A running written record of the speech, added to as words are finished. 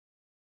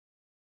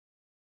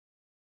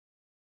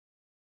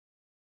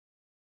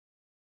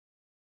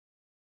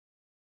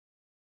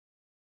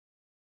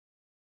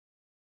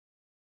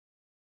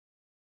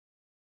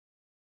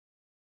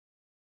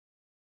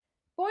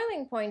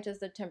Boiling point is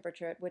the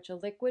temperature at which a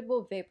liquid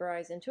will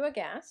vaporize into a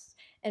gas,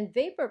 and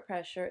vapor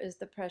pressure is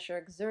the pressure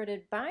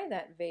exerted by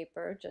that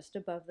vapor just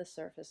above the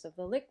surface of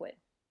the liquid.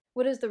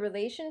 What is the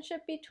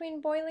relationship between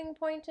boiling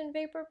point and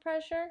vapor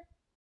pressure?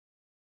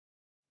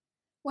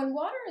 When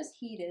water is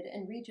heated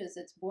and reaches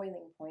its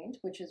boiling point,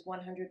 which is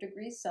 100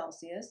 degrees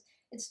Celsius,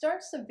 it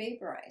starts to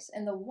vaporize,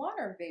 and the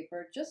water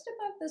vapor just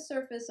above the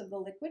surface of the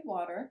liquid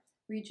water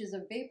reaches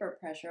a vapor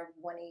pressure of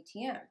 1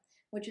 atm,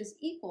 which is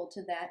equal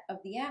to that of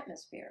the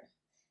atmosphere.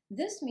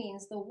 This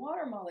means the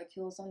water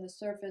molecules on the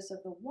surface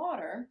of the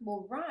water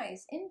will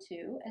rise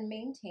into and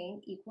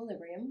maintain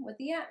equilibrium with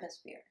the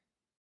atmosphere.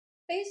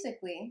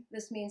 Basically,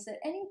 this means that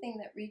anything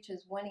that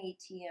reaches 1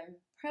 atm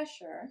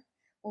pressure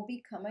will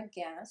become a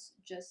gas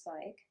just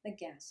like the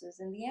gases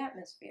in the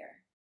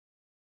atmosphere.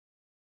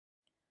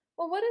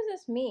 Well, what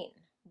does this mean?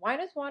 Why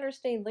does water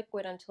stay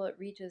liquid until it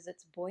reaches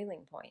its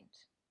boiling point?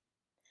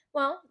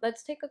 Well,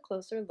 let's take a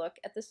closer look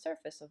at the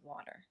surface of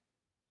water.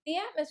 The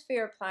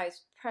atmosphere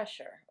applies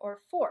pressure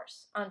or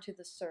force onto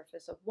the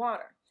surface of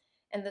water,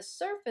 and the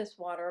surface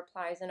water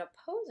applies an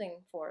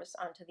opposing force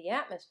onto the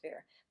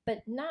atmosphere,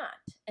 but not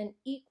an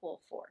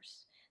equal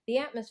force. The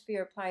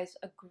atmosphere applies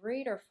a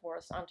greater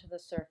force onto the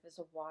surface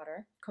of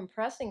water,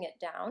 compressing it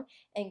down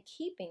and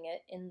keeping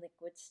it in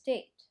liquid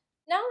state.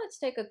 Now let's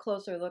take a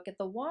closer look at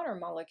the water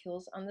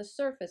molecules on the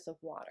surface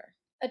of water.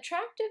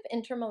 Attractive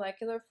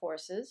intermolecular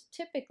forces,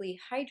 typically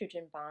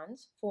hydrogen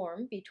bonds,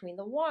 form between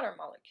the water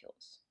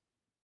molecules.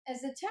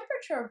 As the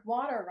temperature of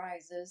water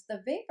rises,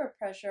 the vapor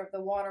pressure of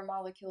the water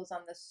molecules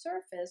on the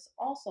surface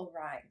also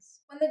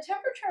rise. When the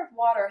temperature of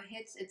water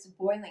hits its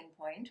boiling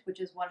point,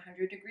 which is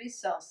 100 degrees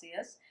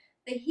Celsius,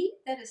 the heat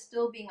that is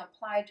still being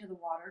applied to the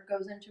water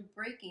goes into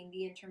breaking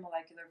the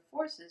intermolecular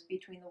forces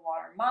between the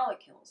water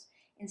molecules,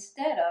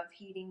 instead of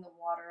heating the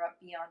water up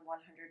beyond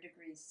 100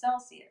 degrees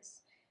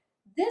Celsius.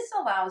 This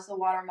allows the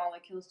water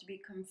molecules to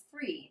become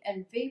free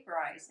and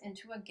vaporize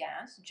into a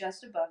gas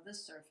just above the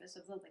surface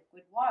of the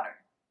liquid water.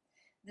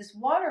 This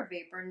water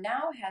vapor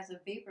now has a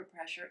vapor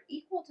pressure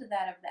equal to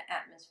that of the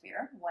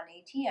atmosphere, 1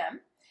 atm,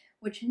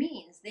 which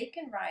means they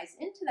can rise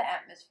into the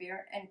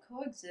atmosphere and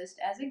coexist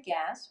as a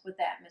gas with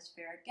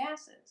atmospheric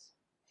gases.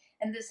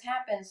 And this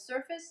happens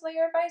surface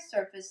layer by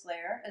surface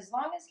layer as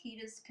long as heat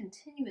is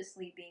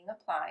continuously being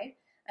applied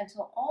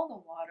until all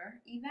the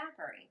water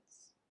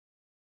evaporates.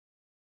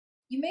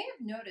 You may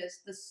have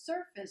noticed the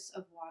surface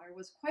of water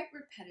was quite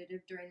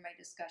repetitive during my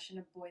discussion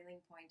of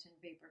boiling point and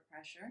vapor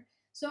pressure,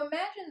 so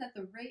imagine that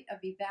the rate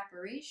of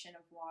evaporation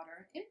of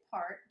water in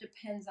part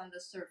depends on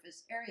the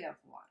surface area of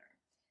water.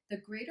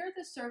 The greater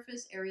the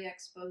surface area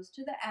exposed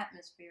to the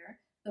atmosphere,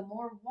 the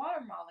more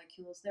water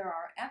molecules there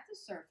are at the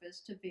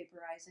surface to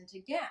vaporize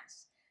into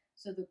gas,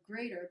 so the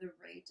greater the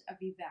rate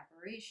of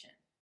evaporation.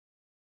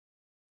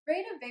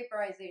 Rate of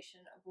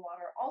vaporization of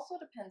water also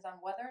depends on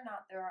whether or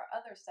not there are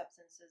other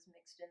substances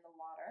mixed in the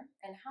water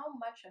and how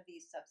much of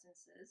these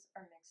substances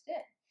are mixed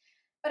in.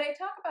 But I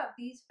talk about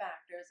these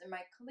factors in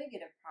my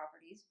colligative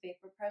properties,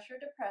 vapor pressure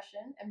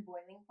depression, and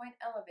boiling point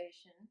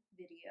elevation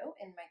video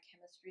in my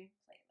chemistry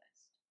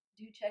playlist.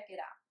 Do check it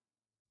out.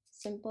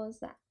 Simple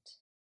as that.